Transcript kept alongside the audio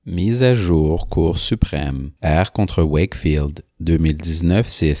Mise à jour Cour suprême. R contre Wakefield. 2019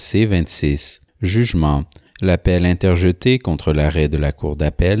 CSC 26. Jugement. L'appel interjeté contre l'arrêt de la Cour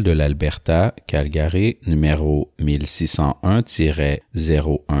d'appel de l'Alberta, Calgary, numéro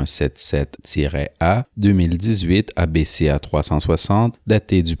 1601-0177-A, 2018 ABCA 360,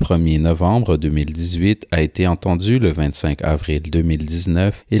 daté du 1er novembre 2018, a été entendu le 25 avril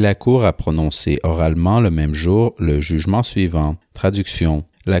 2019 et la Cour a prononcé oralement le même jour le jugement suivant. Traduction.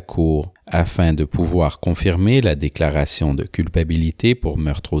 La Cour, afin de pouvoir confirmer la déclaration de culpabilité pour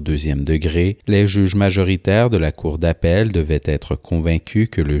meurtre au deuxième degré, les juges majoritaires de la Cour d'appel devaient être convaincus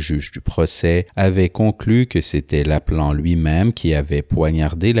que le juge du procès avait conclu que c'était l'appelant lui-même qui avait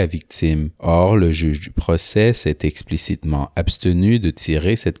poignardé la victime. Or, le juge du procès s'est explicitement abstenu de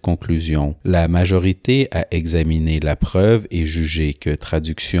tirer cette conclusion. La majorité a examiné la preuve et jugé que,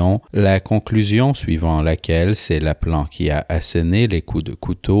 traduction, la conclusion suivant laquelle c'est l'appelant qui a asséné les coups de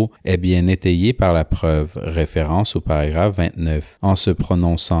couteau est bien étayée par la preuve, référence au paragraphe 29. En se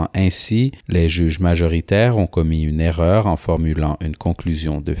prononçant ainsi, les juges majoritaires ont commis une erreur en formulant une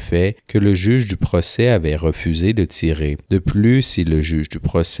conclusion de fait que le juge du procès avait refusé de tirer. De plus, si le juge du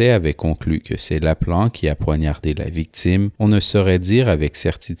procès avait conclu que c'est l'appelant qui a poignardé la victime, on ne saurait dire avec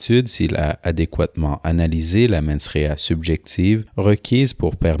certitude s'il a adéquatement analysé la mens rea subjective requise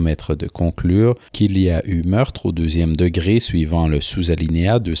pour permettre de conclure qu'il y a eu meurtre au deuxième degré suivant le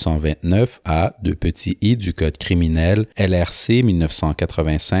sous-alinéa 229A de petit i du Code criminel LRC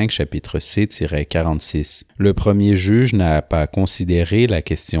 1985 chapitre C-46. Le premier juge n'a pas considéré la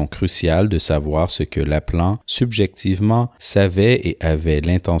question cruciale de savoir ce que l'appelant subjectivement savait et avait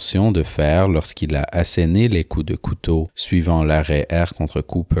l'intention de faire lorsqu'il a asséné les coups de couteau, suivant l'arrêt R contre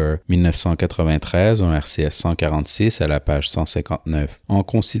Cooper 1993 en RCS 146 à la page 159. En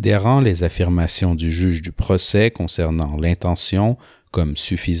considérant les affirmations du juge du procès concernant l'intention comme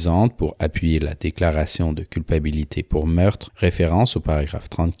suffisante pour appuyer la déclaration de culpabilité pour meurtre, référence au paragraphe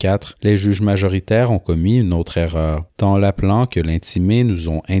 34, les juges majoritaires ont commis une autre erreur. Tant l'appelant que l'intimé nous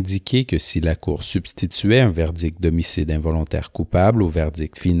ont indiqué que si la Cour substituait un verdict d'homicide involontaire coupable au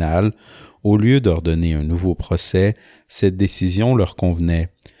verdict final, au lieu d'ordonner un nouveau procès, cette décision leur convenait.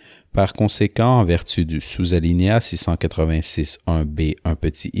 Par conséquent, en vertu du sous-alinéa 686.1b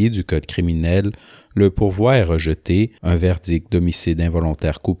petit i du Code criminel, le pourvoi est rejeté, un verdict d'homicide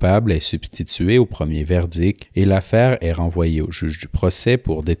involontaire coupable est substitué au premier verdict et l'affaire est renvoyée au juge du procès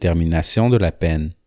pour détermination de la peine.